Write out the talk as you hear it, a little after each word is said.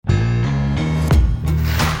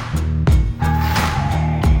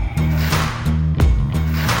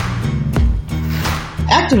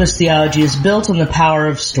Activist theology is built on the power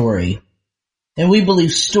of story, and we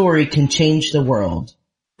believe story can change the world.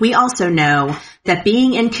 We also know that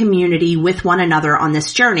being in community with one another on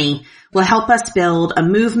this journey will help us build a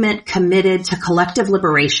movement committed to collective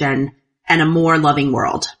liberation and a more loving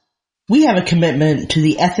world. We have a commitment to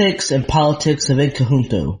the ethics and politics of En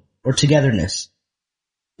Conjunto, or togetherness.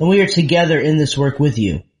 And we are together in this work with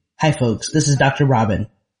you. Hi folks, this is Dr. Robin.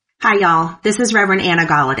 Hi y'all, this is Reverend Anna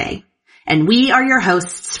Galladay, and we are your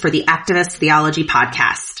hosts for the Activist Theology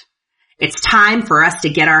Podcast. It's time for us to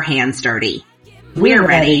get our hands dirty. We're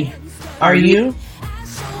ready. Are you?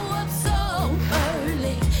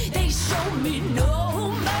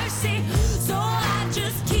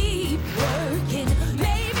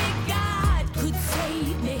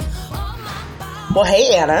 Well,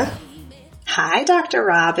 hey, Anna. Hi, Dr.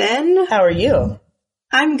 Robin. How are you?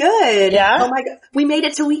 I'm good. Yeah? Oh my God. We made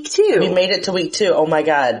it to week 2. We made it to week 2. Oh my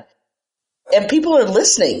God. And people are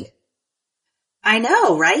listening. I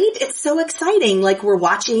know, right? It's so exciting. Like we're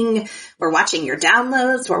watching your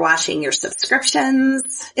downloads. We're watching your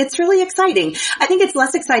subscriptions. It's really exciting. I think it's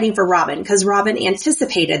less exciting for Robin because Robin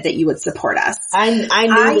anticipated that you would support us. I knew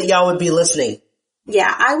that y'all would be listening.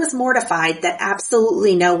 Yeah, I was mortified that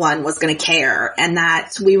absolutely no one was going to care and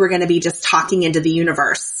that we were going to be just talking into the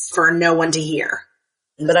universe for no one to hear.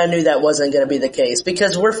 But I knew that wasn't going to be the case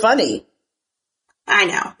because we're funny. I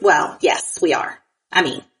know. Well, yes, we are. I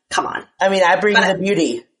mean, come on. I mean, I bring the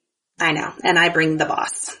beauty. I know. And I bring the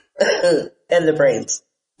boss. And the brains.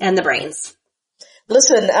 And the brains.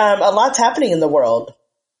 Listen, a lot's happening in the world.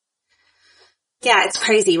 Yeah, it's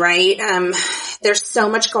crazy, right? There's so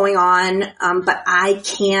much going on, but I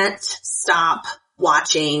can't stop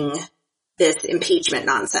watching this impeachment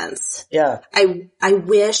nonsense. Yeah. I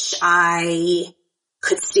wish I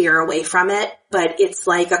could steer away from it, but it's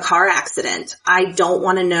like a car accident. I don't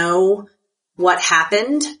want to know what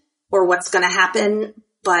happened or what's going to happen,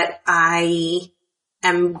 but I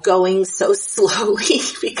am going so slowly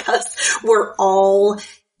because we're all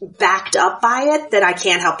backed up by it that I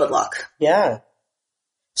can't help but look. Yeah.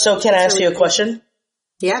 So can I ask you a question?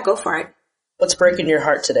 Yeah, go for it. What's breaking your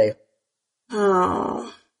heart today?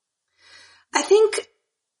 Oh, I think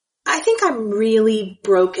I'm really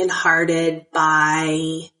brokenhearted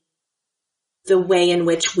by the way in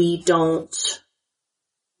which we don't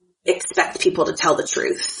expect people to tell the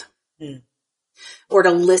truth. Or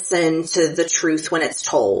to listen to the truth when it's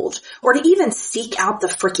told, or to even seek out the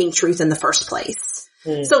freaking truth in the first place.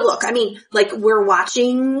 So look, I mean, like we're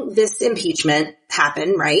watching this impeachment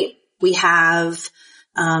happen, right? We have,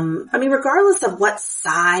 regardless of what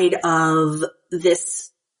side of this,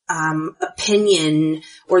 opinion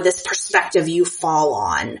or this perspective you fall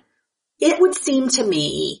on, it would seem to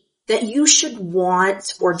me that you should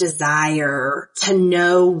want or desire to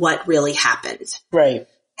know what really happened. Right.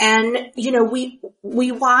 And, you know, we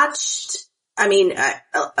watched,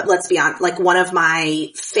 let's be honest, like one of my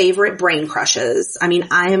favorite brain crushes. I mean,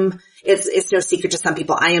 it's no secret to some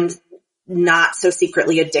people. I am not so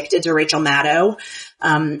secretly addicted to Rachel Maddow.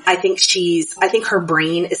 I think her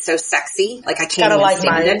brain is so sexy. Like I can't even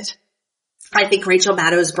stand it. I think Rachel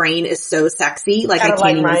Maddow's brain is so sexy. Like I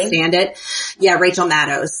can't even stand it. Yeah, Rachel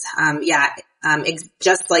Maddow's.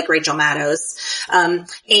 Just like Rachel Maddow's. And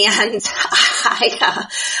we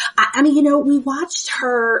watched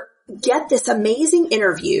her get this amazing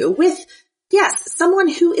interview with, yes, someone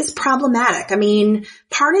who is problematic. I mean,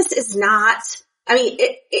 Parnas is not,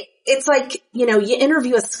 it's like, you know, you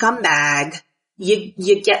interview a scumbag,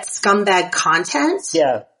 you get scumbag content.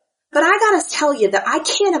 Yeah. But I gotta tell you that I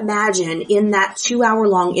can't imagine in that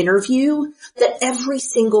 2-hour-long interview that every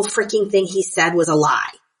single freaking thing he said was a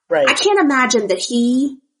lie. Right. I can't imagine that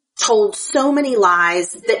he told so many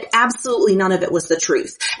lies that absolutely none of it was the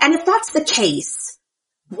truth. And if that's the case,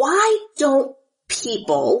 why don't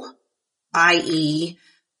people, i.e.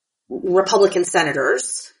 Republican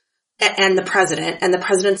senators and the president and the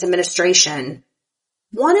president's administration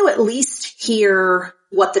want to at least hear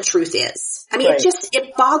what the truth is? I mean, right.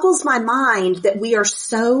 It boggles my mind that we are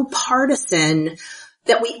so partisan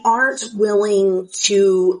that we aren't willing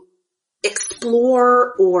to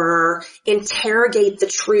explore or interrogate the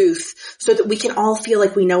truth so that we can all feel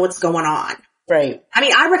like we know what's going on. Right. I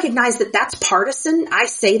mean, I recognize that that's partisan. I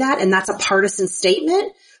say that and that's a partisan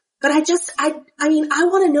statement, but I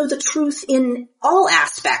want to know the truth in all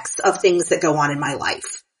aspects of things that go on in my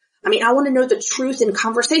life. I mean, I want to know the truth in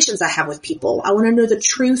conversations I have with people. I want to know the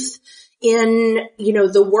truth in, you know,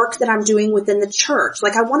 the work that I'm doing within the church.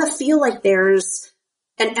 Like I want to feel like there's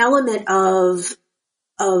an element of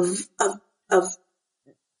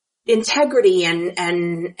integrity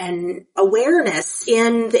and awareness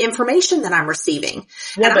in the information that I'm receiving.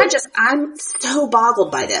 Yeah, and I'm so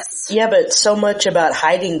boggled by this. Yeah, but so much about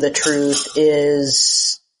hiding the truth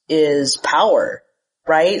is power,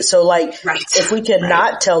 right? So like, Right. if we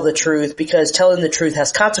cannot tell the truth, because telling the truth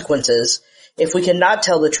has consequences, if we cannot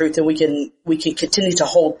tell the truth, then we can continue to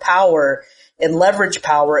hold power and leverage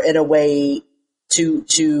power in a way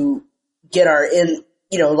to get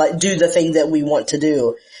like do the thing that we want to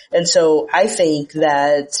do. And so I think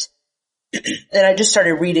that, and I just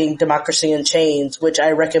started reading Democracy in Chains, which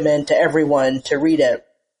I recommend to everyone to read it.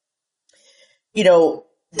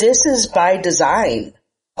 This is by design.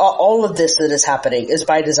 All of this that is happening is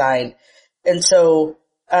by design. And so,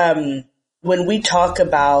 when we talk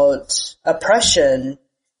about oppression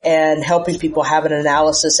and helping people have an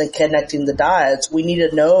analysis and connecting the dots, we need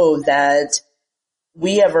to know that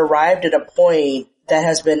we have arrived at a point that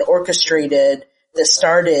has been orchestrated that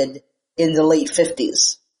started in the late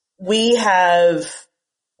 50s. We have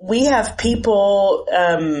people,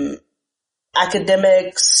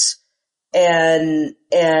 academics and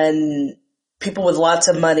people with lots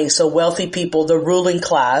of money. So wealthy people, the ruling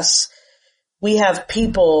class. We have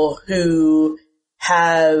people who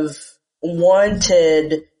have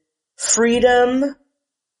wanted freedom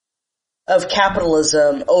of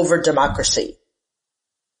capitalism over democracy.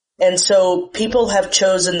 And so people have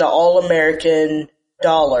chosen the all-American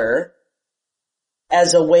dollar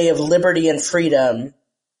as a way of liberty and freedom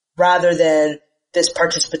rather than this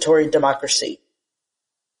participatory democracy.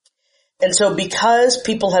 And so because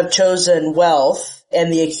people have chosen wealth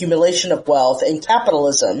and the accumulation of wealth and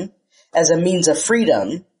capitalism as a means of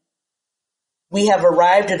freedom, we have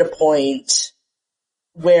arrived at a point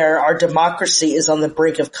where our democracy is on the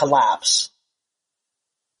brink of collapse.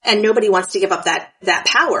 And nobody wants to give up that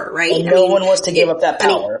power, right? And no one wants to give up that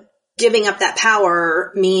power. Giving up that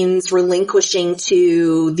power means relinquishing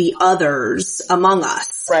to the others among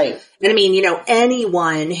us. Right. And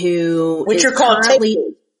anyone who Which are called takers.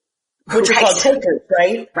 Which are called takers,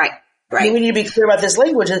 right? Right. We need to be clear about this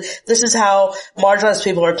language. This is how marginalized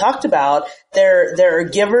people are talked about. There are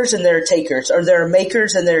givers and there are takers, or there are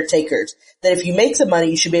makers and there are takers. That if you make the money,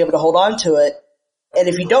 you should be able to hold on to it. And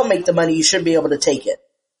if you don't make the money, you should be able to take it.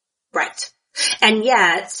 Right. And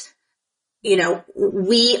yet,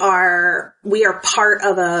 we are part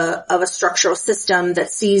of a structural system that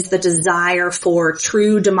sees the desire for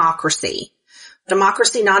true democracy.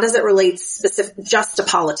 Democracy, not as it relates just to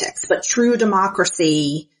politics, but true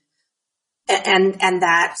democracy and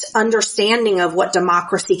that understanding of what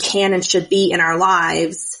democracy can and should be in our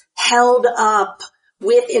lives held up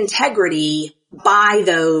with integrity by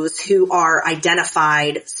those who are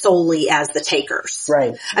identified solely as the takers.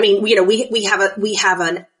 Right. I mean,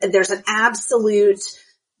 there's an absolute,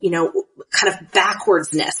 kind of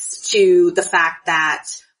backwardsness to the fact that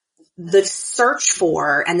the search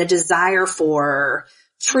for and the desire for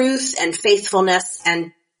truth and faithfulness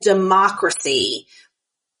and democracy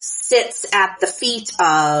sits at the feet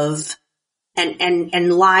of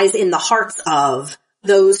and lies in the hearts of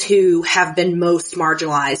those who have been most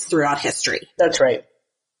marginalized throughout history. That's right.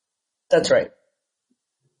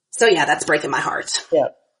 So yeah, that's breaking my heart. Yeah.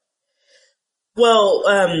 Well,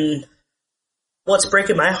 what's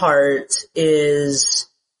breaking my heart is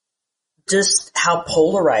just how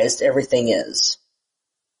polarized everything is.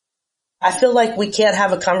 I feel like we can't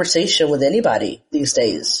have a conversation with anybody these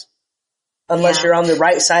days unless you're on the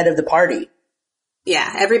right side of the party.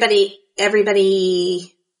 Yeah, everybody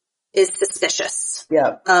is suspicious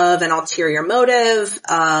of an ulterior motive,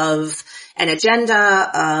 of an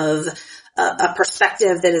agenda, of a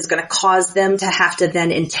perspective that is going to cause them to have to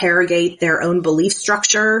then interrogate their own belief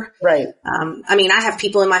structure. Right. I have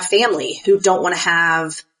people in my family who don't want to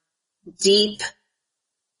have deep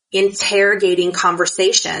interrogating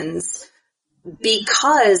conversations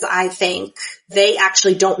because I think they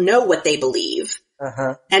actually don't know what they believe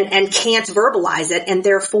and can't verbalize it and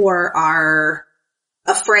therefore are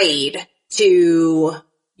afraid to,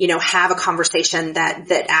 have a conversation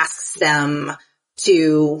that asks them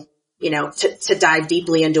to dive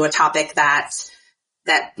deeply into a topic that,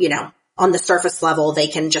 on the surface level, they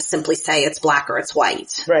can just simply say it's black or it's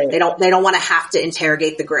white. Right. They don't want to have to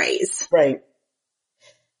interrogate the grays. Right.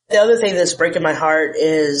 The other thing that's breaking my heart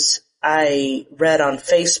is I read on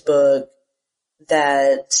Facebook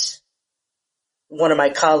that one of my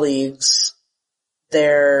colleagues,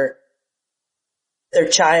 their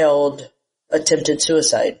child attempted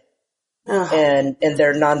suicide and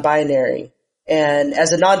they're non-binary. And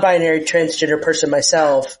as a non-binary transgender person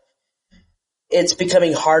myself, it's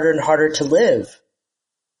becoming harder and harder to live.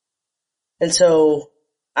 And so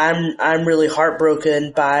I'm really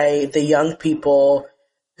heartbroken by the young people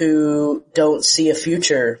who don't see a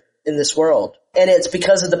future in this world. And it's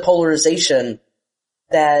because of the polarization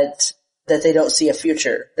that they don't see a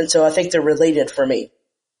future. And so I think they're related for me.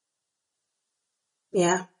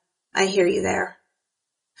 Yeah, I hear you there.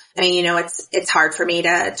 I mean, it's hard for me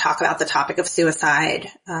to talk about the topic of suicide.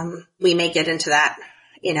 We may get into that,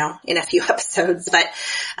 in a few episodes, but,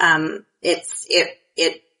 I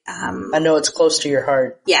know it's close to your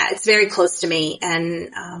heart. Yeah, it's very close to me. And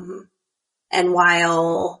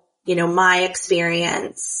while, my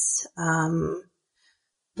experience,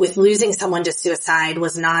 with losing someone to suicide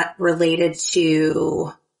was not related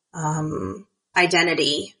to,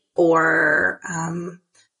 identity or,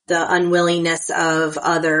 the unwillingness of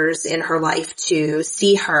others in her life to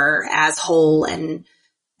see her as whole and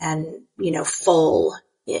full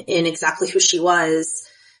in exactly who she was.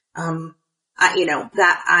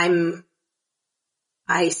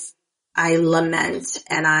 I lament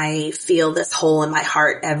and I feel this hole in my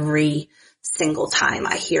heart every single time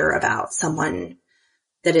I hear about someone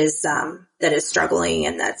that is struggling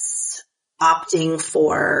and that's opting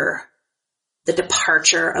for the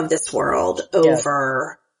departure of this world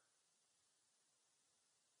over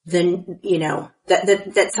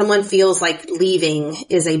that someone feels like leaving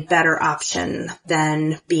is a better option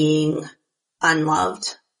than being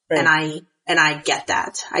unloved. Right. And I get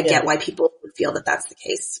that. I get why people would feel that that's the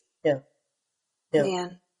case. Yeah.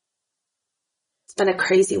 Man. It's been a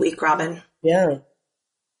crazy week, Robin. Yeah.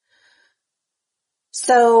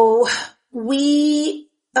 So so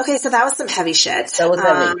that was some heavy shit. That was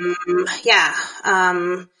heavy. Yeah.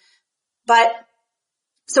 But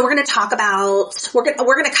so we're going to talk about, we're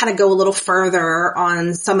going to kind of go a little further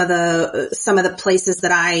on some of the places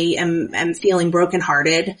that I am feeling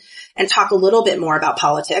brokenhearted and talk a little bit more about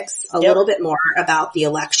politics, a little bit more about the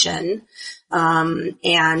election,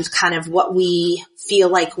 and kind of what we feel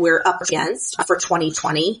like we're up against for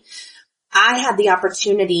 2020. I had the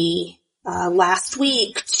opportunity, last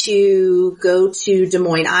week to go to Des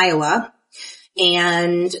Moines, Iowa,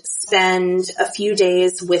 and spend a few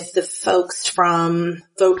days with the folks from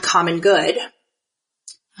Vote Common Good.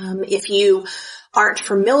 If you aren't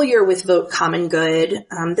familiar with Vote Common Good,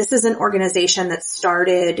 this is an organization that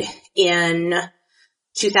started in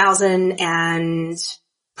 2000 and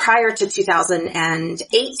prior to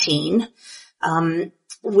 2018,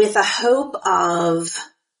 with a hope of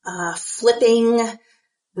flipping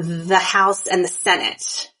the House and the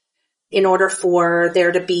Senate in order for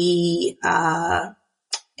there to be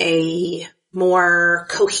a more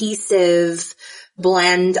cohesive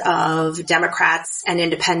blend of Democrats and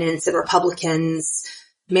independents and Republicans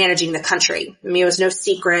managing the country. I mean, it was no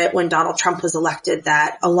secret when Donald Trump was elected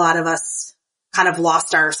that a lot of us kind of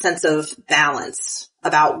lost our sense of balance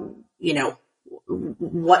about,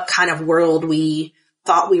 what kind of world we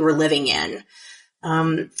thought we were living in.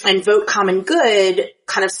 And Vote Common Good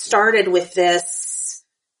kind of started with this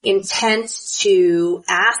intent to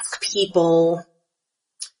ask people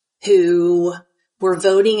who were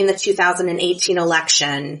voting in the 2018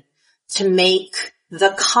 election to make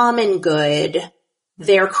the common good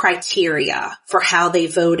their criteria for how they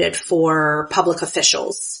voted for public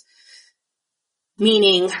officials.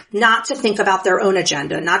 Meaning not to think about their own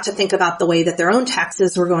agenda, not to think about the way that their own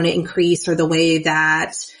taxes were going to increase or the way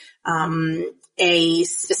that a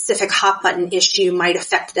specific hot button issue might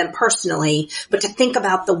affect them personally, but to think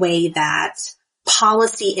about the way that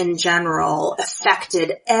policy in general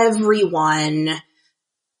affected everyone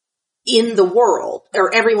in the world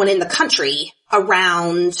or everyone in the country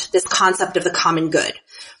around this concept of the common good.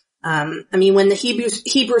 I mean, when the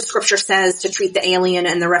Hebrew scripture says to treat the alien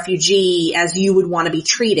and the refugee as you would want to be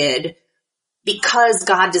treated, because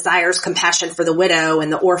God desires compassion for the widow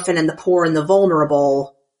and the orphan and the poor and the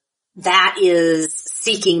vulnerable, that is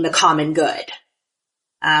seeking the common good.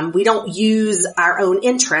 We don't use our own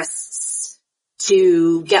interests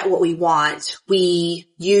to get what we want. We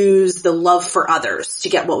use the love for others to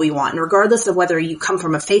get what we want. And regardless of whether you come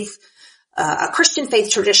from a Christian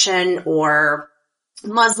faith tradition or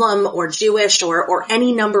Muslim or Jewish or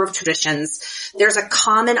any number of traditions, there's a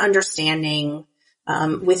common understanding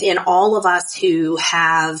within all of us who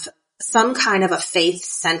have some kind of a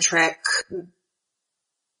faith-centric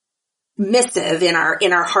missive in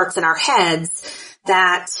our hearts and our heads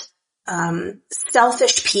that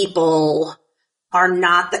selfish people are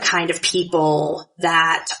not the kind of people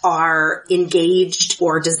that are engaged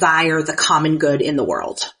or desire the common good in the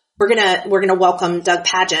world. We're gonna welcome Doug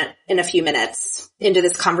Pageant in a few minutes into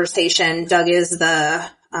this conversation. Doug is the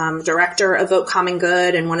director of Vote Common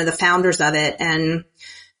Good and one of the founders of it. And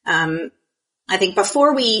I think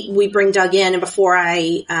before we bring Doug in and before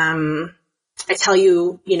I tell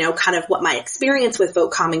you, kind of what my experience with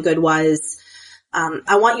Vote Common Good was,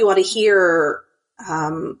 I want you all to hear,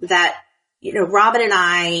 that, Robin and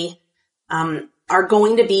I, are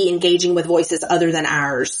going to be engaging with voices other than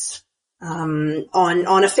ours,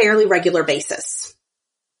 on a fairly regular basis.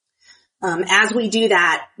 As we do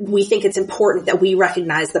that, we think it's important that we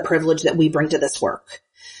recognize the privilege that we bring to this work.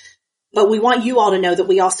 But we want you all to know that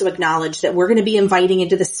we also acknowledge that we're going to be inviting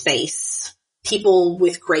into the space people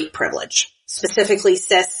with great privilege, specifically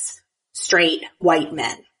cis, straight, white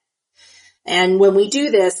men. And when we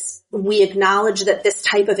do this, we acknowledge that this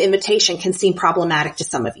type of invitation can seem problematic to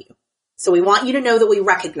some of you. So we want you to know that we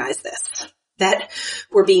recognize this, that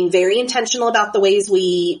we're being very intentional about the ways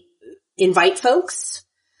we invite folks,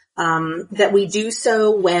 that we do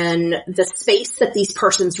so when the space that these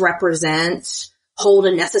persons represent hold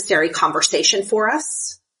a necessary conversation for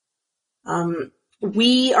us.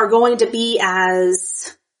 We are going to be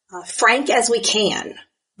as frank as we can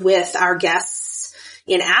with our guests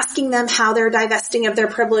in asking them how they're divesting of their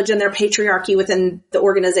privilege and their patriarchy within the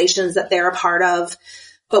organizations that they're a part of.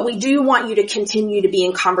 But we do want you to continue to be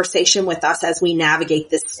in conversation with us as we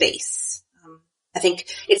navigate this space. I think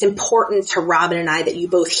it's important to Robin and I that you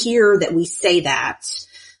both hear that we say that,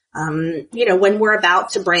 when we're about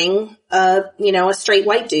to bring a straight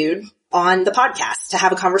white dude on the podcast to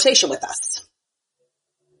have a conversation with us.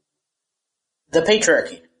 The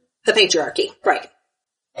patriarchy. The patriarchy, right.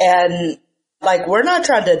 And we're not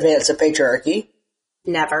trying to advance the patriarchy.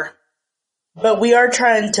 Never. But we are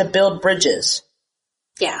trying to build bridges.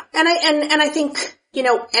 Yeah. And I think,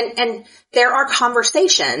 and there are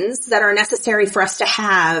conversations that are necessary for us to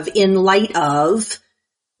have in light of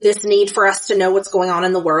this need for us to know what's going on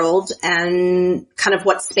in the world and kind of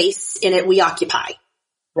what space in it we occupy.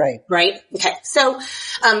 Right. Right? Okay. So,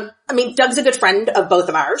 Doug's a good friend of both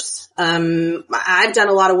of ours. I've done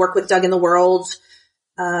a lot of work with Doug in the world,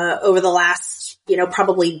 over the last,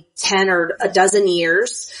 probably 10 or a dozen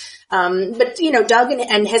years. But Doug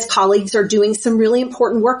and his colleagues are doing some really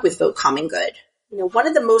important work with Vote Common Good. One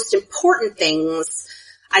of the most important things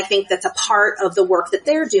I think that's a part of the work that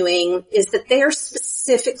they're doing is that they're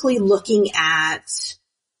specifically looking at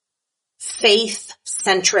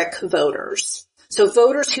faith-centric voters. So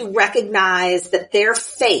voters who recognize that their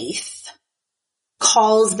faith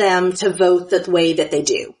calls them to vote the way that they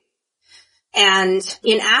do. And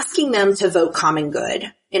in asking them to vote common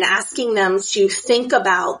good, in asking them to think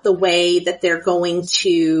about the way that they're going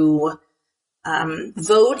to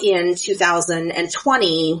vote in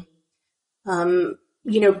 2020,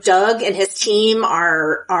 Doug and his team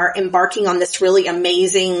are embarking on this really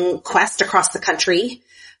amazing quest across the country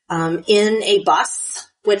in a bus,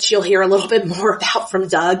 which you'll hear a little bit more about from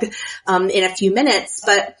Doug in a few minutes.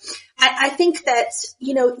 But I think that,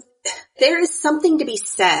 there is something to be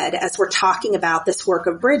said as we're talking about this work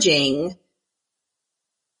of bridging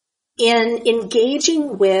in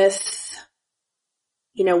engaging with,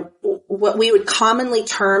 what we would commonly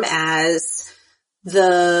term as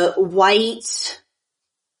the white,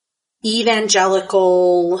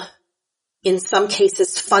 evangelical, in some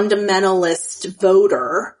cases fundamentalist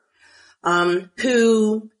voter,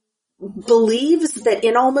 who believes that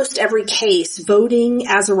in almost every case, voting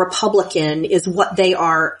as a Republican is what they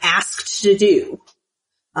are asked to do.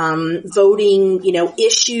 Voting,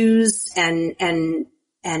 issues and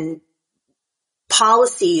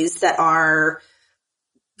policies that are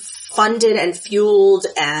funded and fueled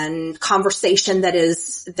and conversation that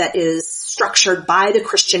is structured by the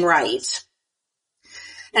Christian right.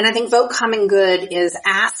 And I think Vote Common Good is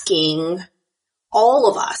asking all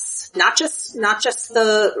of us, not just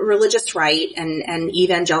the religious right and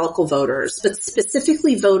evangelical voters, but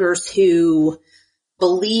specifically voters who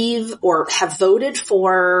believe or have voted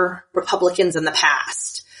for Republicans in the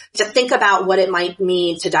past, to think about what it might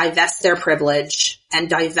mean to divest their privilege and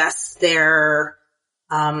divest their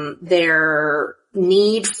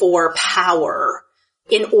need for power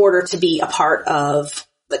in order to be a part of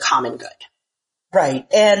the common good. Right.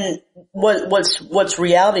 And what's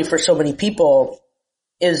reality for so many people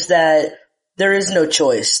is that there is no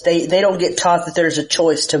choice. They don't get taught that there's a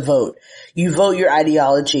choice to vote. You vote your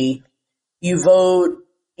ideology. You vote,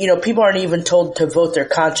 people aren't even told to vote their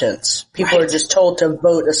conscience. People Right. are just told to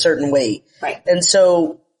vote a certain way. Right. And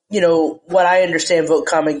so, what I understand Vote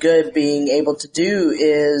Common Good being able to do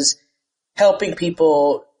is helping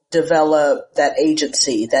people develop that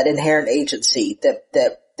agency, that inherent agency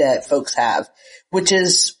that folks have, which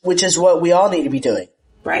is what we all need to be doing.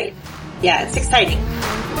 Right. Yeah, it's exciting.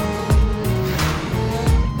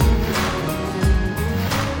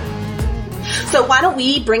 So why don't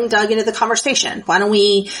we bring Doug into the conversation? Why don't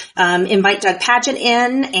we invite Doug Padgett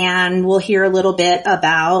in, and we'll hear a little bit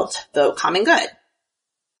about Vote Common Good.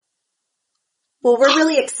 Well, we're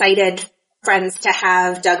really excited, friends, to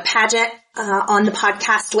have Doug Padgett on the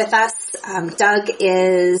podcast with us. Doug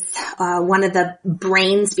is one of the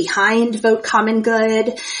brains behind Vote Common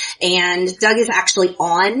Good, and Doug is actually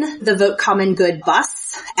on the Vote Common Good bus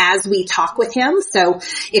as we talk with him. So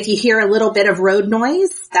if you hear a little bit of road noise,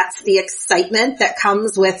 that's the excitement that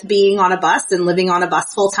comes with being on a bus and living on a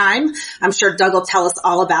bus full time. I'm sure Doug will tell us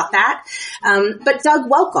all about that. But Doug,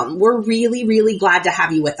 welcome. We're really, really glad to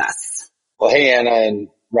have you with us. Well, hey, Anna and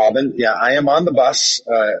Robin. Yeah, I am on the bus.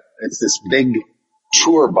 It's this big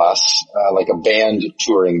tour bus, like a band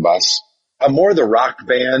touring bus. I'm more the rock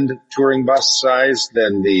band touring bus size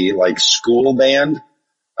than the like school band.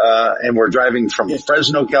 And we're driving from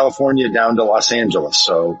Fresno, California down to Los Angeles.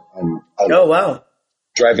 So I'm wow.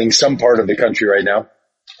 driving some part of the country right now.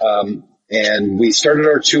 And we started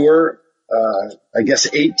our tour, I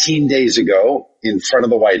guess 18 days ago in front of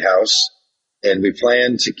the White House. And we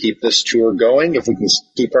plan to keep this tour going if we can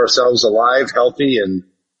keep ourselves alive, healthy, and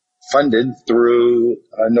funded through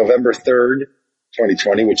November 3rd,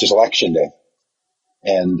 2020, which is Election Day.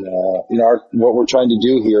 And, what we're trying to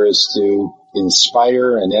do here is to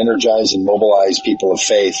inspire and energize and mobilize people of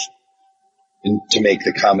faith to make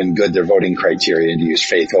the common good their voting criteria, and to use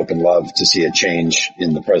faith, hope, and love to see a change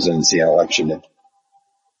in the presidency and Election Day.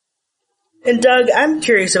 And Doug, I'm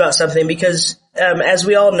curious about something because, as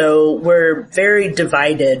we all know, we're very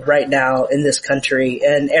divided right now in this country,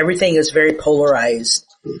 and everything is very polarized.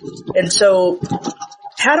 And so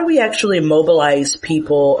how do we actually mobilize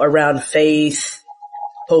people around faith,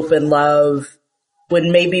 hope, and love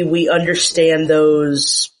when maybe we understand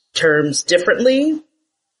those terms differently?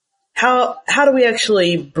 How do we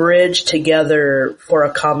actually bridge together for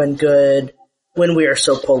a common good when we are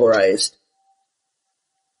so polarized?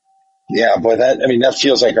 Yeah, boy, that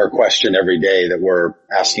feels like our question every day that we're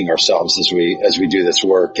asking ourselves as we do this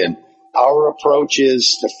work. And our approach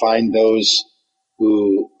is to find those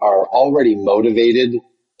who are already motivated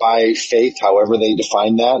by faith, however they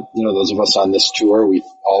define that. Those of us on this tour, we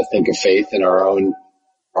all think of faith in our own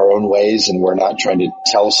ways, and we're not trying to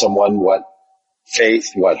tell someone what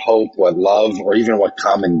faith, what hope, what love, or even what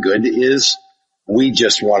common good is. We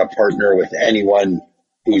just want to partner with anyone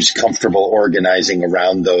who's comfortable organizing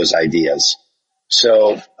around those ideas.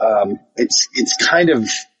 So it's kind of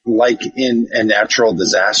like in a natural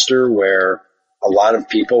disaster where a lot of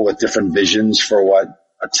people with different visions for what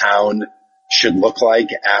a town should look like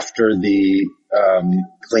after the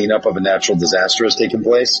cleanup of a natural disaster has taken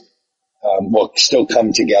place will still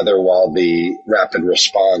come together while the rapid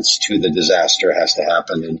response to the disaster has to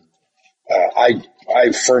happen. And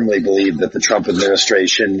I firmly believe that the Trump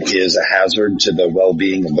administration is a hazard to the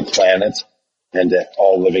well-being of the planet and to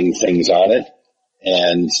all living things on it.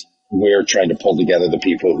 And we're trying to pull together the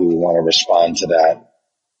people who want to respond to that.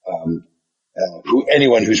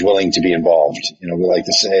 Anyone who's willing to be involved. We like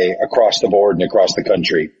to say across the board and across the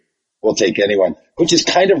country, we'll take anyone, which is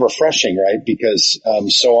kind of refreshing, right? Because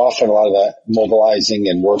so often a lot of the mobilizing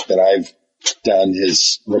and work that I've done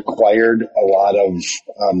has required a lot of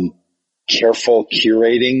careful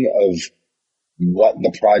curating of what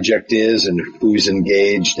the project is and who's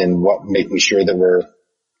engaged, and making sure that we're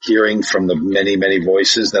hearing from the many, many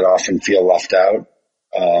voices that often feel left out.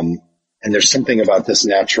 And there's something about the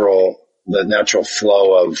natural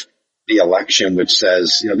flow of the election, which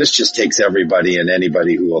says, this just takes everybody and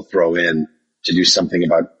anybody who will throw in to do something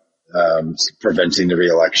about preventing the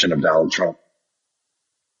reelection of Donald Trump.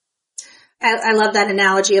 I love that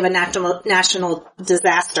analogy of a national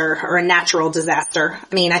disaster or a natural disaster.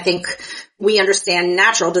 I think we understand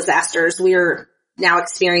natural disasters. We're now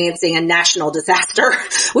experiencing a national disaster.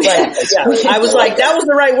 Right. Yeah. I was like, that was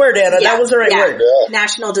the right word, Anna. Yeah, that was the right word. Yeah.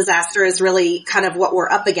 National disaster is really kind of what we're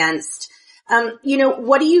up against.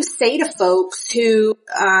 What do you say to folks who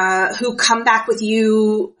come back with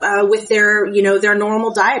you, with their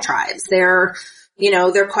normal diatribes, their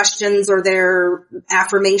questions or their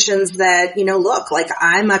affirmations that, look, like,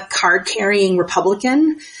 I'm a card carrying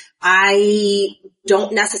Republican. I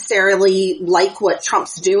don't necessarily like what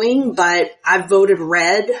Trump's doing, but I've voted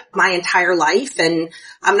red my entire life, and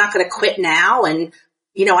I'm not going to quit now. And,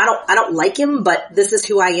 I don't like him, but this is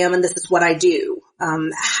who I am and this is what I do.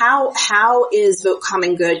 How is Vote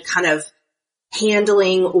Common Good kind of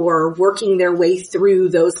handling or working their way through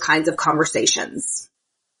those kinds of conversations?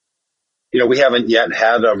 We haven't yet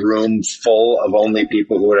had a room full of only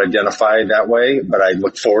people who would identify that way, but I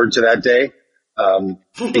look forward to that day.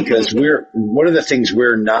 Because one of the things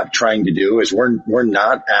we're not trying to do is we're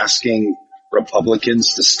not asking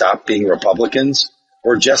Republicans to stop being Republicans.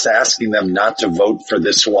 We're just asking them not to vote for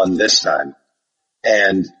this one this time.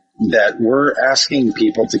 And that we're asking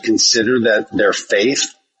people to consider that their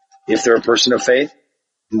faith, if they're a person of faith,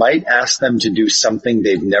 might ask them to do something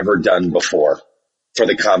they've never done before for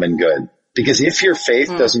the common good. Because if your faith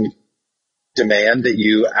doesn't demand that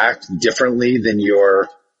you act differently than your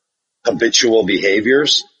habitual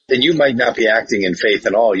behaviors, then you might not be acting in faith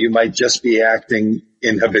at all. You might just be acting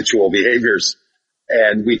in habitual behaviors.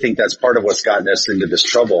 And we think that's part of what's gotten us into this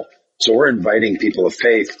trouble. So we're inviting people of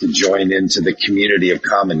faith to join into the community of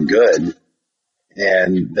common good,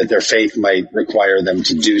 and that their faith might require them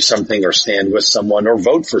to do something or stand with someone or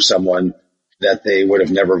vote for someone that they would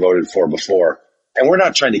have never voted for before. And we're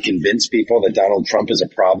not trying to convince people that Donald Trump is a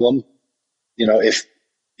problem. You know, if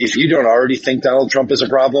you don't already think Donald Trump is a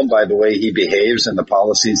problem by the way he behaves and the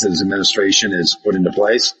policies that his administration has put into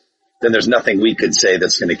place, then there's nothing we could say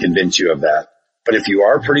that's going to convince you of that. But if you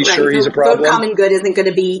are pretty sure he's a problem, vote common good isn't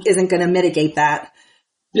going to mitigate that.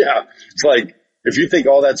 Yeah. It's like, if you think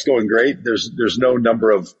all that's going great, there's no number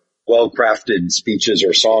of well-crafted speeches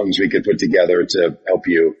or songs we could put together to help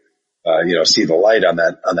you, see the light on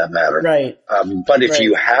that matter. Right. But if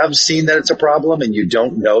you have seen that it's a problem and you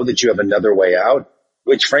don't know that you have another way out,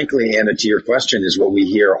 which frankly, Anna, to your question, is what we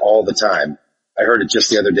hear all the time. I heard it just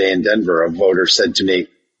the other day in Denver. A voter said to me,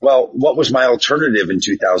 well, what was my alternative in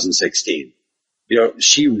 2016? You know,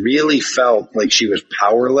 she really felt like she was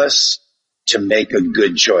powerless to make a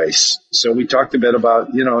good choice. So we talked a bit about,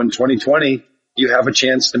 in 2020, you have a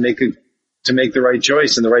chance to make the right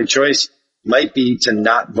choice, and the right choice might be to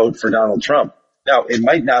not vote for Donald Trump. Now, it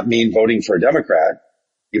might not mean voting for a Democrat.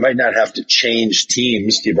 You might not have to change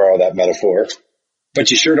teams, to borrow that metaphor,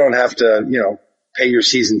 but you sure don't have to, pay your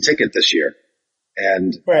season ticket this year.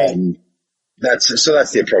 And that's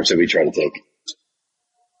the approach that we try to take.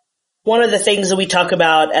 One of the things that we talk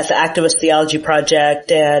about at the Activist Theology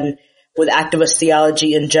Project and with activist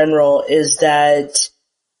theology in general is that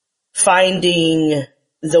finding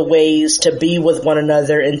the ways to be with one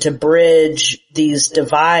another and to bridge these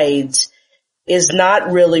divides is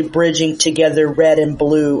not really bridging together red and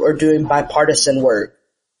blue or doing bipartisan work.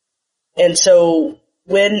 And so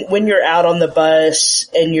when you're out on the bus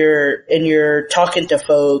and you're talking to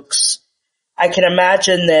folks, I can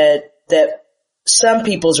imagine that some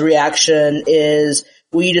people's reaction is,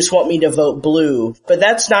 well, you just want me to vote blue. But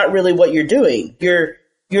that's not really what you're doing. You're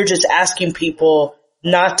just asking people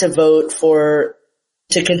not to vote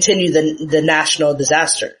to continue the national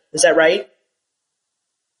disaster. Is that right?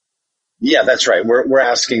 Yeah, that's right. We're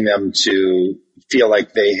asking them to feel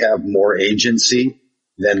like they have more agency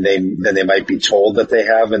than they might be told that they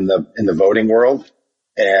have in the voting world.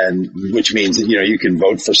 And which means that, you can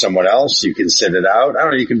vote for someone else. You can sit it out. I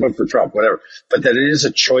don't know. You can vote for Trump, whatever, but that it is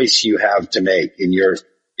a choice you have to make. And you're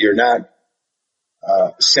not,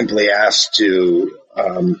 simply asked to,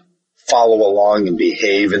 follow along and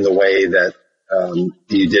behave in the way that,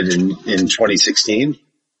 you did in 2016,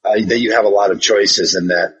 that you have a lot of choices, and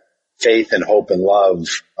that faith and hope and love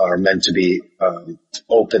are meant to be,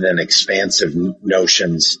 open and expansive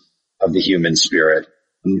notions of the human spirit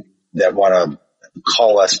that want to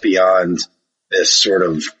call us beyond this sort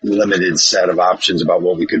of limited set of options about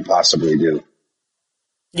what we could possibly do.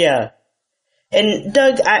 Yeah. And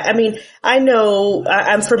Doug, I know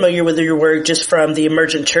I'm familiar with your work just from the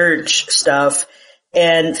emergent church stuff,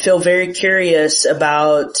 and feel very curious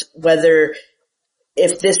about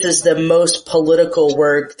if this is the most political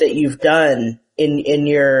work that you've done in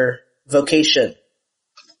your vocation.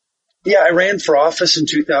 Yeah, I ran for office in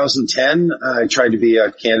 2010. I tried to be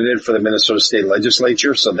a candidate for the Minnesota State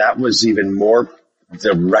Legislature, so that was even more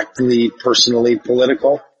directly, personally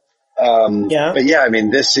political. But yeah,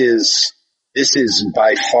 this is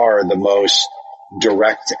by far the most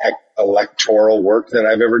direct electoral work that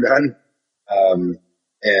I've ever done.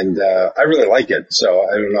 And I really like it. So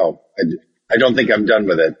I don't know. I don't think I'm done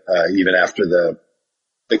with it, even after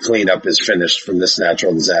the cleanup is finished from this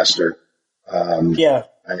natural disaster.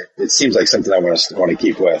 It seems like something I want to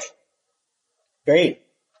keep with. Great.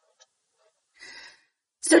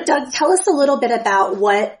 So Doug, tell us a little bit about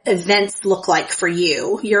what events look like for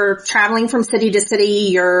you. You're traveling from city to city.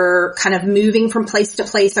 You're kind of moving from place to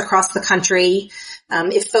place across the country.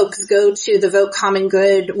 If folks go to the Vote Common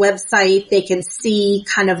Good website, they can see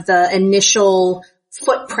kind of the initial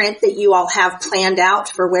footprint that you all have planned out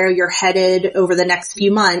for where you're headed over the next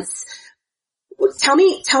few months. Tell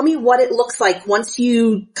me what it looks like once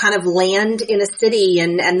you kind of land in a city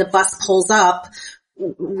and the bus pulls up.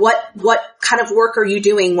 What kind of work are you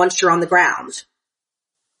doing once you're on the ground?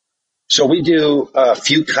 So we do a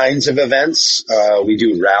few kinds of events. We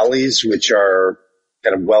do rallies, which are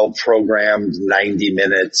kind of well-programmed 90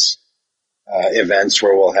 minutes events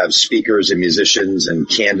where we'll have speakers and musicians and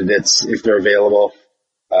candidates, if they're available,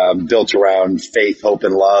 built around faith, hope,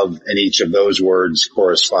 and love. And each of those words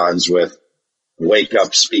corresponds with wake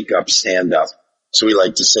up, speak up, stand up. So we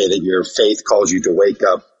like to say that your faith calls you to wake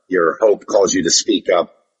up, your hope calls you to speak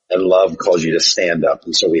up, and love calls you to stand up.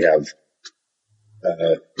 And so we have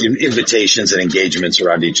invitations and engagements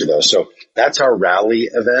around each of those. So that's our rally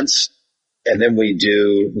events. And then we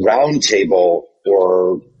do roundtable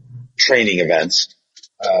or training events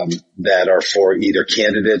that are for either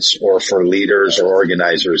candidates or for leaders or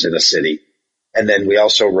organizers in a city. And then we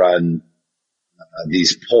also run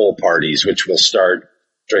these poll parties, which will start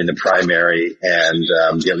during the primary and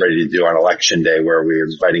get ready to do on election day, where we're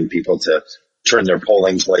inviting people to turn their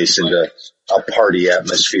polling place into a party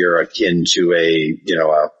atmosphere akin to a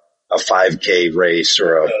 5K race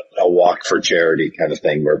or a walk for charity kind of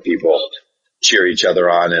thing, where people cheer each other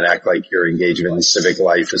on and act like your engagement in civic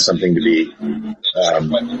life is something to be,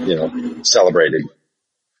 celebrated.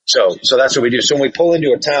 So that's what we do. So when we pull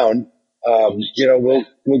into a town, we'll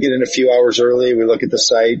get in a few hours early. We look at the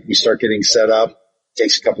site. We start getting set up. It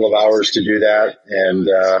takes a couple of hours to do that.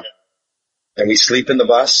 And we sleep in the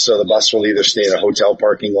bus. So the bus will either stay in a hotel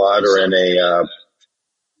parking lot or in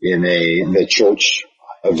the church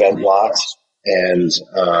event lot.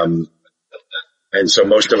 And so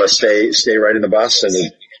most of us stay right in the bus, and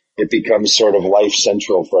it becomes sort of life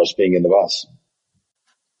central for us being in the bus.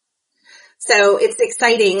 So it's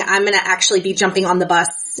exciting. I'm going to actually be jumping on the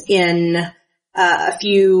bus in a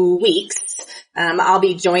few weeks. I'll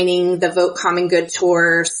be joining the Vote Common Good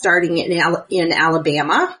tour starting in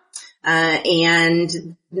Alabama,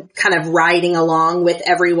 and kind of riding along with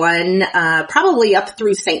everyone, probably up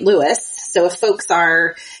through St. Louis. So if folks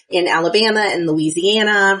are in Alabama and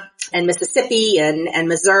Louisiana and Mississippi and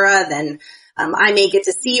Missouri, then I may get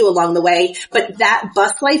to see you along the way. But that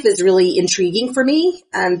bus life is really intriguing for me,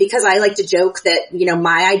 because I like to joke that,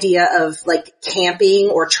 my idea of like camping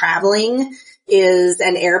or traveling is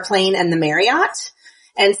an airplane and the Marriott.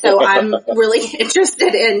 And so I'm really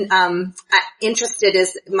interested interested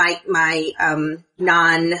is my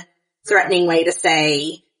non-threatening way to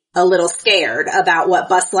say a little scared about what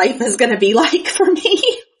bus life is going to be like for me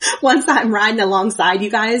once I'm riding alongside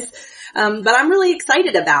you guys. But I'm really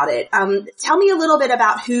excited about it. Tell me a little bit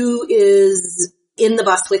about who is in the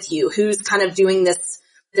bus with you, who's kind of doing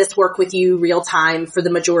this work with you real time for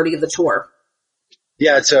the majority of the tour.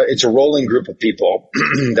 Yeah, it's a rolling group of people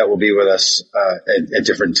that will be with us at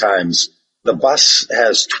different times. The bus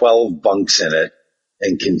has 12 bunks in it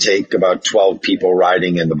and can take about 12 people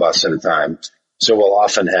riding in the bus at a time. So we'll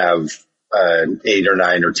often have 8 or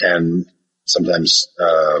 9 or 10, sometimes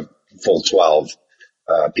full 12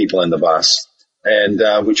 people in the bus. And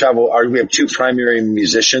we have 2 primary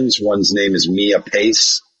musicians. One's name is Mia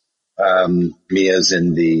Pace. Mia's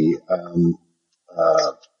in the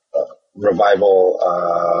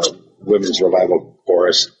women's revival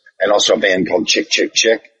chorus, and also a band called Chick Chick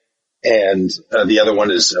Chick. And the other one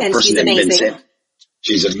is a person named Vince.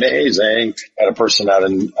 She's amazing. And a person out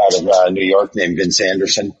of New York named Vince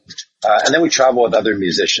Anderson. And then we travel with other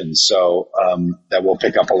musicians, so that we'll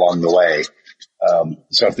pick up along the way.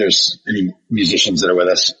 So if there's any musicians that are with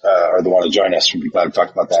us or that want to join us, we'd be glad to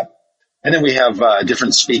talk about that. And then we have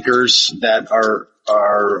different speakers that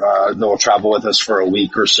that will travel with us for a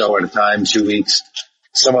week or so at a time, 2 weeks.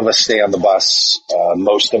 Some of us stay on the bus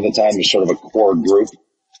most of the time. There's sort of a core group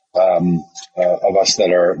of us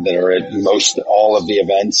that are at all of the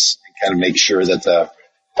events, and kind of make sure that the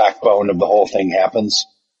backbone of the whole thing happens.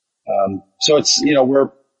 So it's,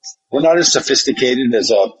 we're not as sophisticated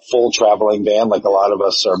as a full traveling band. Like a lot of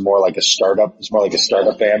us are more like a startup. It's more like a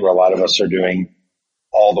startup band where a lot of us are doing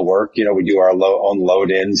all the work. We do our own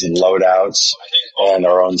load-ins and load-outs and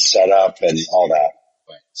our own setup and all that.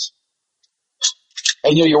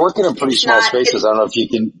 And you're working in pretty small spaces. I don't know if you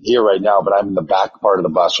can hear right now, but I'm in the back part of the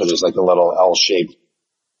bus where there's like a little L-shaped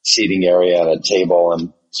seating area and a table.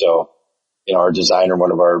 And so, our designer,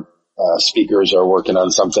 one of our speakers are working on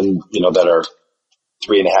something, that are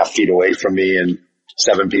 3.5 feet away from me, and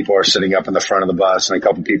 7 people are sitting up in the front of the bus, and a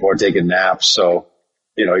couple people are taking naps. So,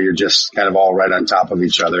 you're just kind of all right on top of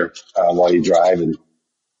each other while you drive and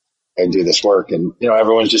do this work. And,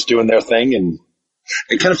 everyone's just doing their thing, and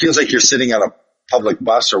it kind of feels like you're sitting on a public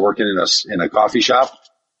bus or working in a coffee shop,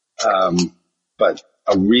 but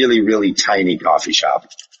a really, really tiny coffee shop.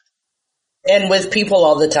 And with people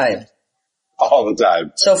all the time. All the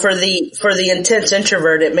time. So for the intense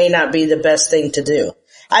introvert, it may not be the best thing to do.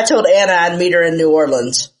 I told Anna I'd meet her in New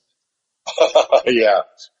Orleans. Yeah.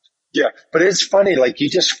 Yeah. But it's funny, like you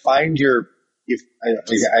just find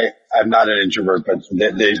I'm not an introvert, but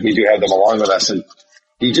we do have them along with us, and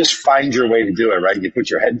you just find your way to do it, right? You put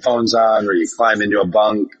your headphones on, or you climb into a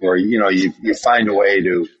bunk, or, you find a way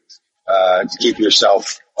to keep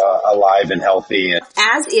yourself alive and healthy.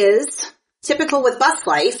 As is typical with bus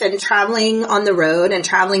life and traveling on the road and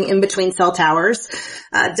traveling in between cell towers.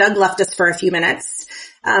 Doug left us for a few minutes.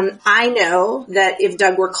 I know that if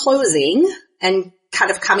Doug were closing and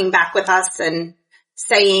kind of coming back with us and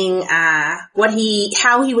saying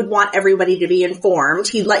how he would want everybody to be informed,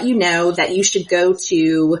 he'd let you know that you should go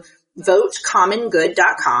to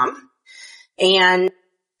votecommongood.com, and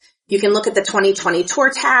you can look at the 2020 tour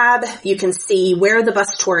tab. You can see where the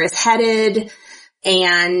bus tour is headed,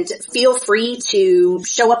 and feel free to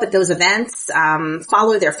show up at those events.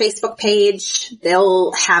 Follow their Facebook page.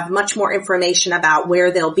 They'll have much more information about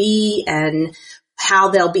where they'll be and how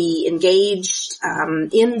they'll be engaged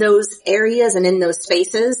in those areas and in those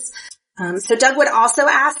spaces. So Doug would also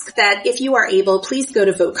ask that if you are able, please go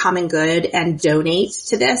to Vote Common Good and donate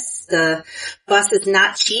to this. The bus is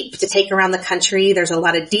not cheap to take around the country. There's a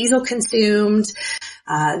lot of diesel consumed.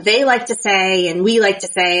 They like to say, and we like to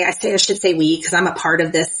say, I should say we, because I'm a part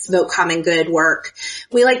of this Vote Common Good work.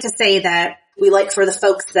 We like to say that we like for the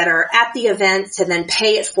folks that are at the event to then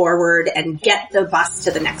pay it forward and get the bus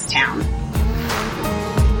to the next town.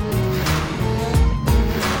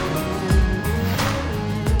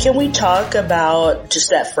 Can we talk about just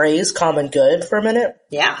that phrase, common good, for a minute?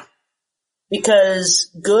 Yeah. Because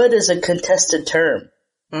good is a contested term.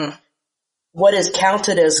 Mm. What is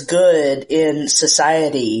counted as good in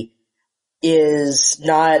society is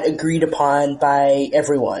not agreed upon by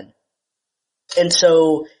everyone. And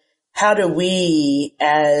so how do we,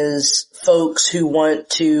 as folks who want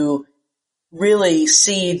to really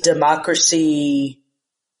see democracy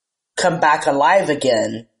come back alive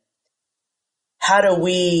again, how do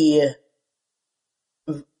we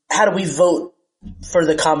vote for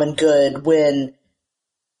the common good when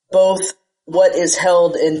both what is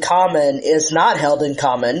held in common is not held in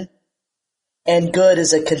common and good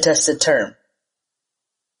is a contested term?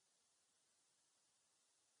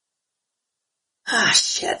 Ah,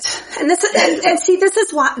 shit. And see, this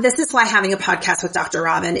is why having a podcast with Dr.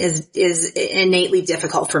 Robin is innately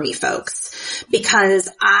difficult for me, folks, because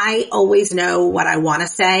I always know what I want to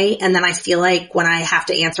say. And then I feel like when I have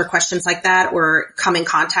to answer questions like that or come in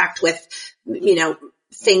contact with,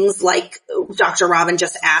 things like Dr. Robin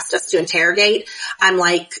just asked us to interrogate, I'm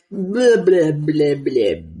like, blah, blah, blah,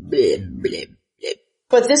 blah, blah, blah.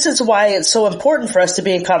 But this is why it's so important for us to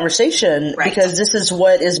be in conversation, right? Because this is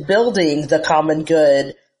what is building the common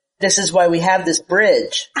good. This is why we have this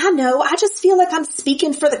bridge. I know. I just feel like I'm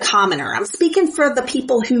speaking for the commoner. I'm speaking for the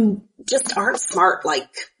people who just aren't smart like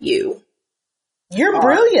you. You're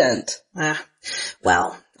brilliant.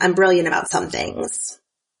 Well, I'm brilliant about some things,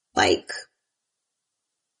 like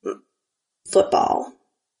football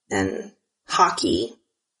and hockey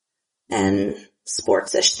and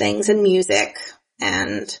sports-ish things and music.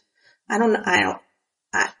 And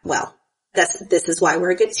this is why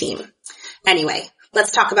we're a good team. Anyway,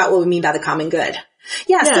 let's talk about what we mean by the common good.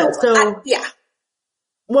 Well,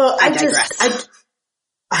 I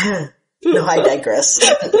digress.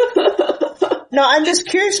 No, I'm just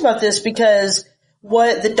curious about this because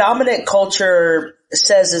what the dominant culture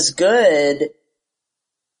says is good,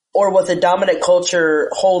 or what the dominant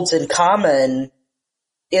culture holds in common,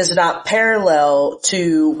 is not parallel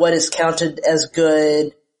to what is counted as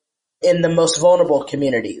good in the most vulnerable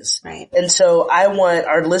communities. Right. And so I want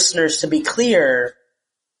our listeners to be clear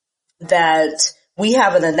that we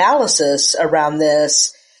have an analysis around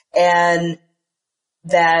this, and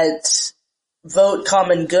that Vote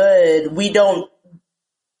Common Good, we don't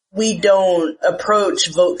approach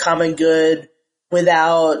Vote Common Good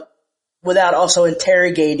without also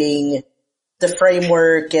interrogating the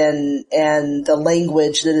framework and the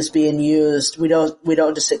language that is being used. We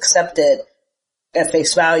don't just accept it at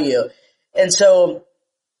face value. And so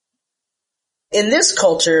in this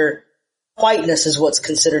culture, whiteness is what's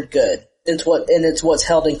considered good. It's what's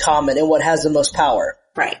held in common and what has the most power.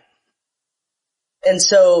 Right. And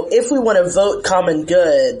so if we want to vote common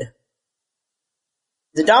good,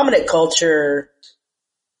 the dominant culture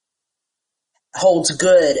holds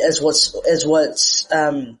good as what's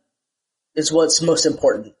most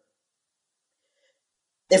important.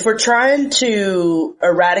 If we're trying to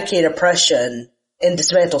eradicate oppression and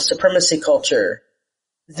dismantle supremacy culture,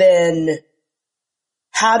 then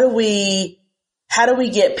how do we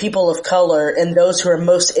get people of color and those who are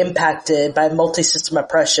most impacted by multi-system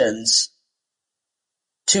oppressions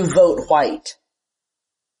to vote white?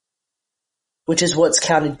 which is what's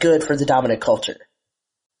counted good for the dominant culture.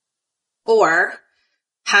 Or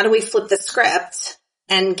how do we flip the script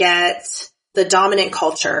and get the dominant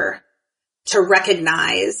culture to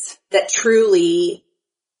recognize that truly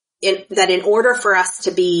in order for us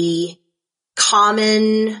to be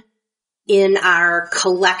common in our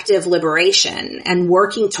collective liberation and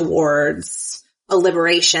working towards a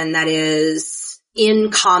liberation that is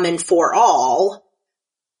in common for all,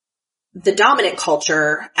 the dominant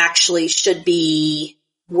culture actually should be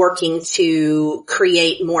working to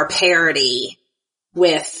create more parity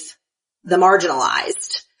with the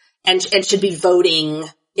marginalized and should be voting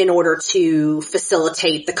in order to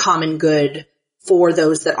facilitate the common good for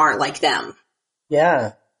those that aren't like them.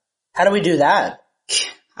 Yeah. How do we do that?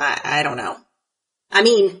 I don't know. I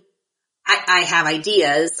mean, I have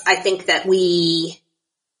ideas. I think that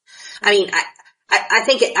I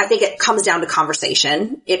think it comes down to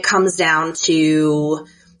conversation. It comes down to,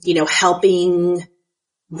 helping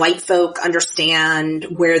white folk understand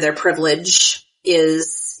where their privilege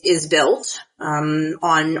is built,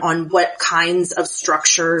 on what kinds of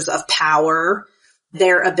structures of power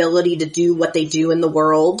their ability to do what they do in the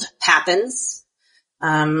world happens.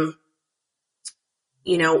 But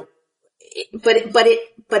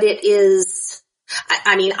it is,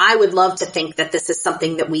 I would love to think that this is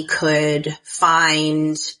something that we could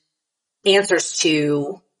find answers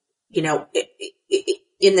to, in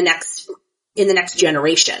the next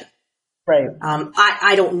generation. Right.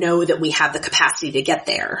 I don't know that we have the capacity to get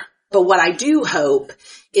there, but what I do hope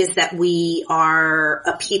is that we are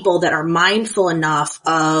a people that are mindful enough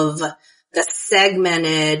of the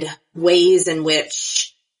segmented ways in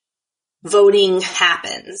which voting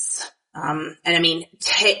happens.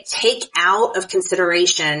 Take out of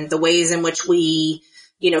consideration the ways in which we,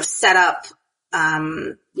 set up,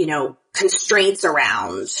 constraints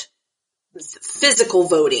around physical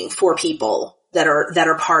voting for people that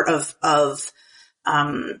are part of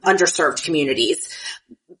underserved communities.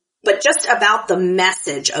 But just about the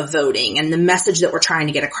message of voting and the message that we're trying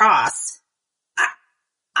to get across,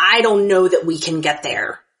 I don't know that we can get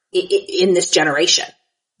there in this generation.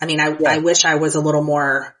 I wish I was a little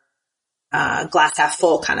more glass half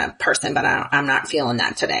full kind of person, but I'm not feeling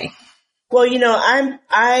that today. Well, I'm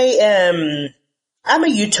a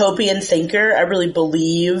utopian thinker. I really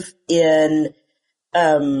believe in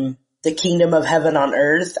the kingdom of heaven on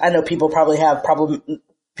earth. I know people probably have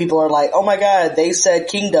people are like, oh my God, they said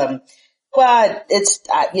kingdom. Well, I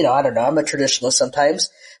don't know. I'm a traditionalist sometimes,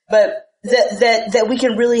 but that we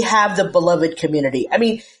can really have the beloved community.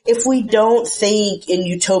 If we don't think in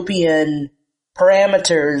utopian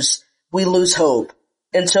parameters, we lose hope.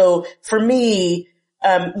 And so for me,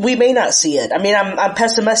 we may not see it. I'm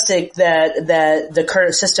pessimistic that the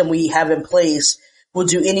current system we have in place will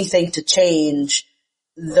do anything to change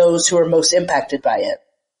those who are most impacted by it.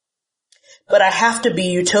 But I have to be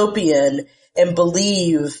utopian and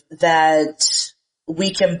believe that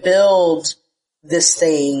we can build this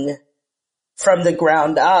thing from the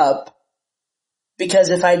ground up, because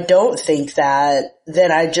if I don't think that,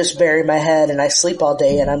 then I just bury my head and I sleep all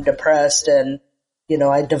day and I'm depressed and,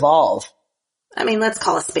 I devolve. Let's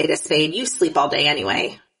call a spade. You sleep all day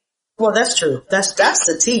anyway. Well, that's true. That's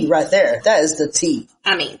the tea right there. That is the tea.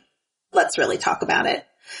 Let's really talk about it.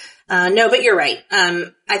 No, but you're right.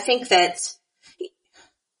 I think that,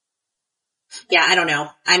 I don't know.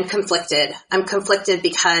 I'm conflicted.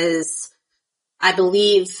 Because I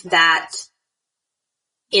believe that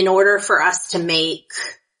in order for us to make,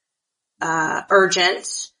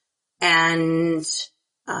 urgent and,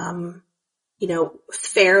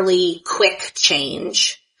 fairly quick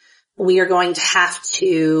change, we are going to have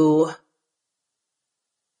to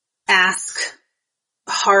ask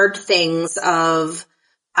hard things of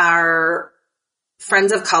our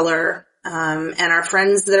friends of color, and our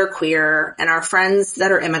friends that are queer, and our friends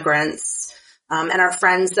that are immigrants, and our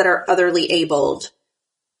friends that are otherly abled,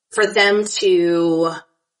 for them to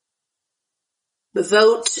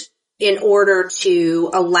vote in order to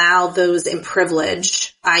allow those in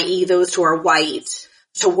privilege, i.e. those who are white,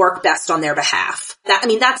 to work best on their behalf. That's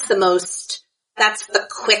the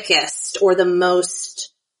quickest or the most,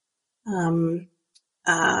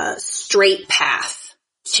 straight path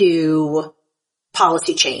to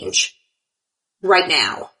policy change right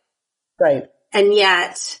now. Right. And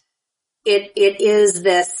yet it is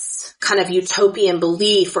this kind of utopian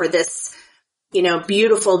belief, or this,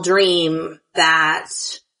 beautiful dream that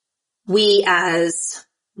we as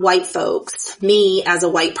white folks, me as a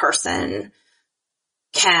white person,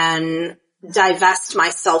 can divest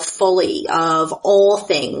myself fully of all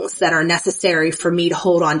things that are necessary for me to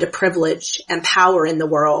hold on to privilege and power in the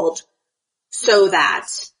world, so that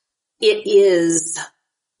it is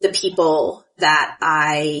the people that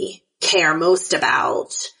I care most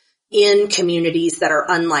about in communities that are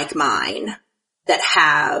unlike mine that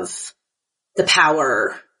have the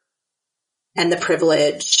power and the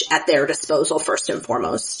privilege at their disposal first and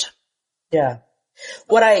foremost. Yeah.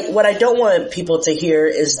 What I don't want people to hear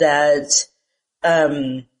is that,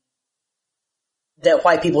 that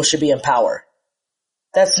white people should be in power.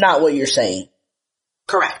 That's not what you're saying.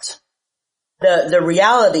 Correct. The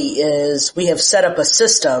reality is we have set up a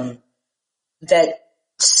system that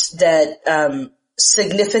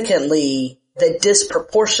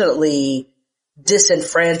disproportionately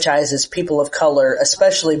disenfranchises people of color,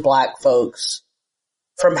 especially black folks,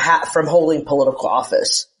 from holding political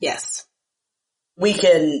office. Yes. We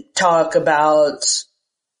can talk about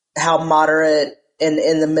how moderate and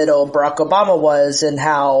in the middle Barack Obama was and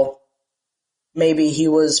how maybe he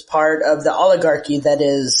was part of the oligarchy that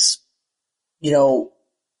is,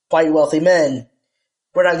 white wealthy men.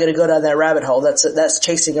 We're not going to go down that rabbit hole. That's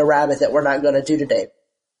chasing a rabbit that we're not going to do today.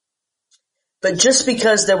 But just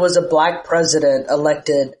because there was a black president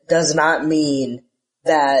elected does not mean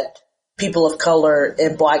that people of color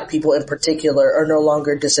and black people in particular are no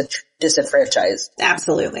longer disenfranchised.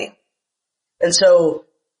 Absolutely. And so,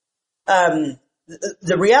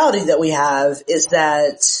 the reality that we have is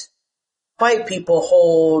that white people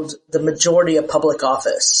hold the majority of public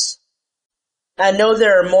office. I know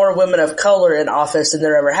there are more women of color in office than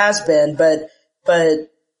there ever has been, but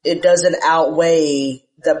it doesn't outweigh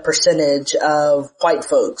the percentage of white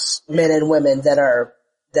folks, men and women that are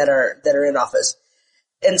in office.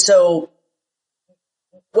 And so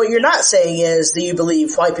what you're not saying is that you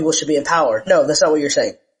believe white people should be in power. No, that's not what you're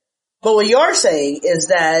saying. But what you are saying is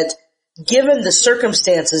that given the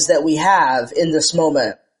circumstances that we have in this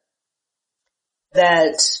moment,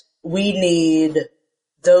 that we need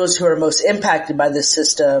those who are most impacted by this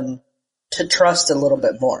system to trust a little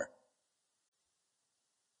bit more.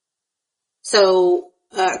 So,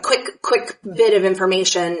 quick bit of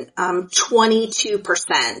information.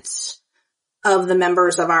 22% of the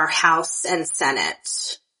members of our House and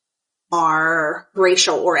Senate are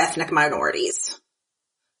racial or ethnic minorities.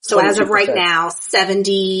 So 22%. As of right now,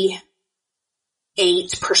 78%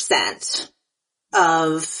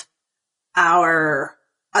 of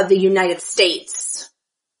the United States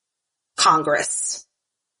Congress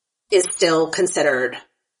is still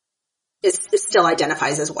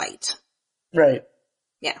identifies as white. Right.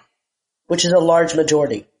 Yeah. Which is a large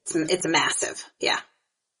majority. It's massive. Yeah.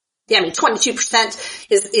 Yeah. I mean,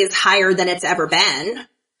 22% is higher than it's ever been.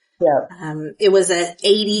 Yeah. It was an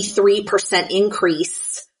 83%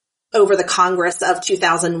 increase over the Congress of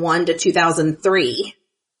 2001 to 2003,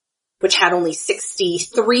 which had only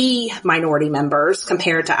 63 minority members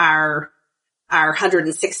compared to our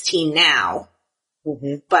 116 now.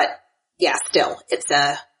 Mm-hmm. But yeah, still, it's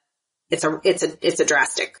a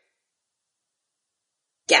drastic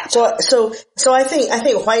gap. So I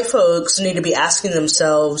think white folks need to be asking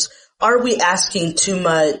themselves, are we asking too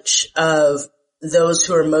much of those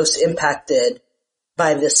who are most impacted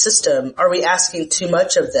by this system? Are we asking too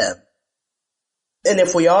much of them? And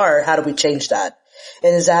if we are, how do we change that?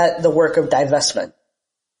 And is that the work of divestment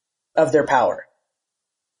of their power?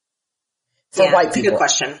 For white people.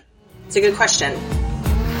 It's a good question.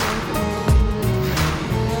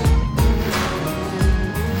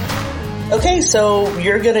 Okay, so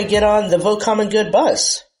you're gonna get on the Vote Common Good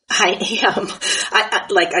bus. I am.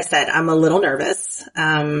 Like I said, I'm a little nervous.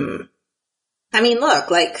 I mean, look,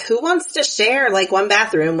 like, who wants to share like one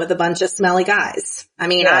bathroom with a bunch of smelly guys? I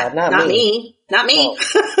mean, not me. No.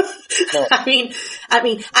 No. I mean,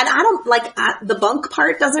 and I don't like the bunk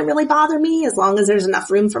part doesn't really bother me as long as there's enough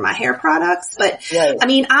room for my hair products. But right. I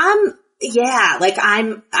mean,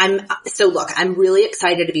 so look, I'm really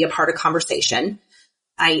excited to be a part of conversation.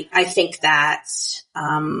 I think that,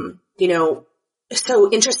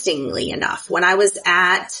 so interestingly enough, when I was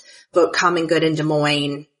at Vote Common Good in Des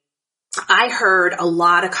Moines, I heard a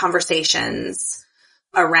lot of conversations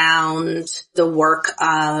around the work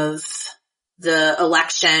of the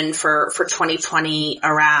election for 2020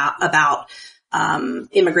 about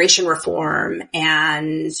immigration reform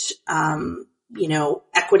and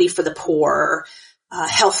equity for the poor,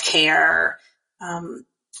 healthcare.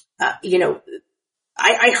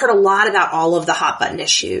 I heard a lot about all of the hot button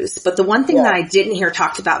issues, but the one thing that I didn't hear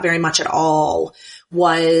talked about very much at all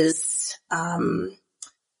was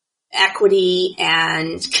equity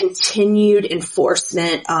and continued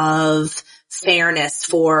enforcement of fairness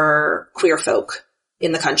for queer folk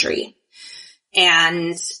in the country.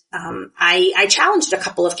 And I challenged a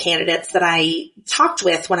couple of candidates that I talked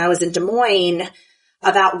with when I was in Des Moines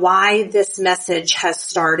about why this message has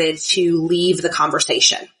started to leave the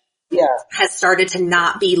conversation. Yeah. Has started to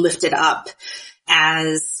not be lifted up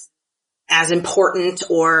as important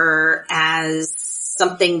or as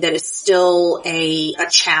something that is still a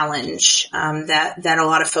challenge, that a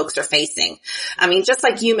lot of folks are facing. I mean, just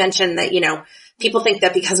like you mentioned that, people think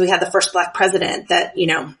that because we had the first Black president that,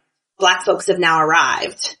 Black folks have now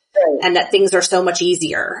arrived. Right. And that things are so much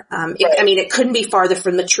easier. It couldn't be farther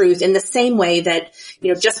from the truth, in the same way that,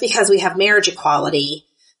 just because we have marriage equality,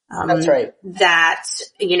 that's right. That,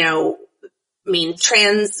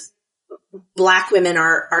 trans Black women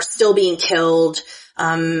are still being killed,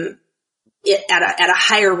 at a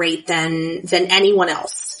higher rate than anyone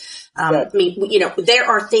else. There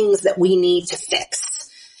are things that we need to fix.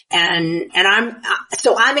 And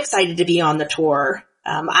I'm excited to be on the tour.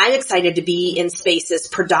 I'm excited to be in spaces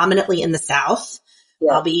predominantly in the South.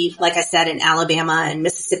 Yeah. I'll be, like I said, in Alabama and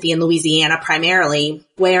Mississippi and Louisiana primarily,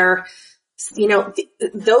 where, that's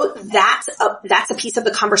a piece of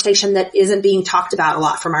the conversation that isn't being talked about a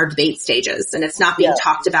lot from our debate stages. And it's not being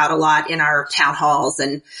talked about a lot in our town halls.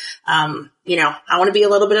 And, I want to be a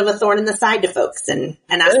little bit of a thorn in the side to folks and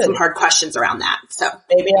ask some hard questions around that. So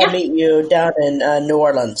maybe I'll meet you down in New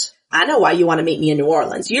Orleans. I know why you want to meet me in New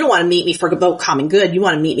Orleans. You don't want to meet me for Vote Common Good. You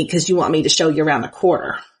want to meet me because you want me to show you around the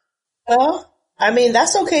quarter. Well,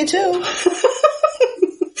 that's okay too.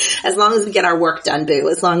 As long as we get our work done, boo.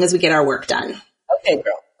 As long as we get our work done. Okay,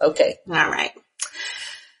 girl. Okay. All right.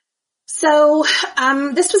 So,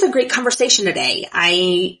 this was a great conversation today.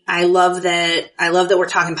 I love that we're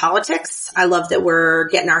talking politics. I love that we're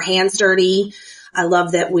getting our hands dirty. I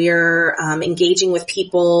love that we're engaging with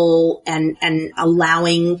people and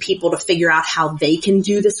allowing people to figure out how they can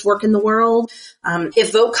do this work in the world.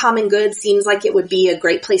 If Vote Common Good seems like it would be a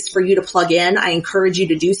great place for you to plug in, I encourage you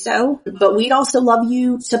to do so. But we'd also love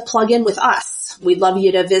you to plug in with us. We'd love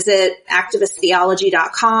you to visit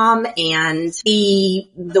activisttheology.com and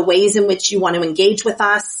see the ways in which you want to engage with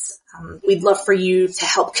us. We'd love for you to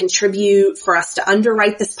help contribute, for us to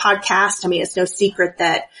underwrite this podcast. It's no secret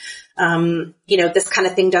that this kind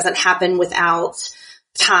of thing doesn't happen without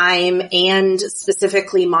time and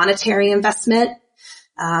specifically monetary investment.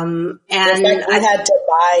 And I had to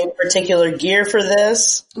buy particular gear for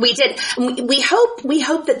this. We did. We hope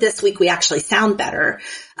that this week we actually sound better.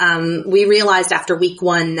 We realized after week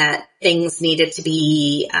 1 that things needed to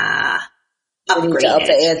be, upgraded. Up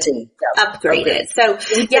the ante. Yeah. Upgraded. So,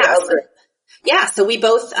 so we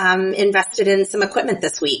both, invested in some equipment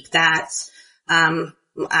this week that, I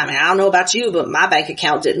don't know about you, but my bank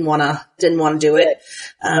account didn't want to do it.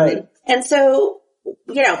 Right. And so,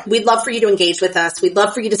 we'd love for you to engage with us. We'd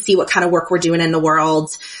love for you to see what kind of work we're doing in the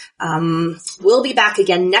world. We'll be back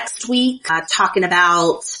again next week, talking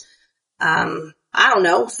about,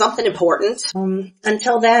 something important.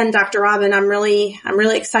 Until then, Dr. Robin, I'm really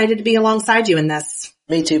excited to be alongside you in this.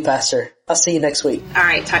 Me too, Pastor. I'll see you next week. All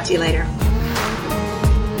right. Talk to you later.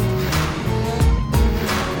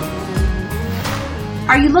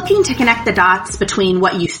 Are you looking to connect the dots between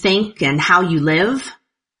what you think and how you live?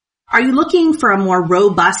 Are you looking for a more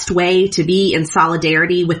robust way to be in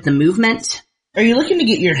solidarity with the movement? Are you looking to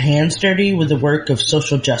get your hands dirty with the work of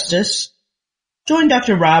social justice? Join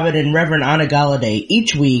Dr. Robin and Reverend Anna Galladay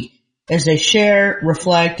each week as they share,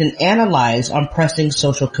 reflect, and analyze on pressing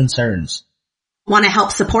social concerns. Want to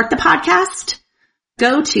help support the podcast?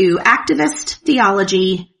 Go to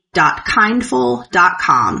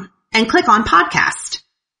activisttheology.kindful.com and click on podcast.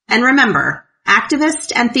 And remember,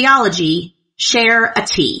 activist and theology share a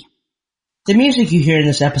T. The music you hear in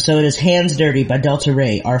this episode is Hands Dirty by Delta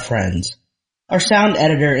Ray, our friends. Our sound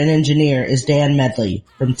editor and engineer is Dan Medley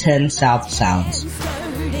from 10 South Sounds.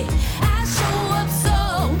 I show up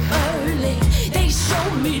so early, they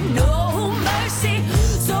show me no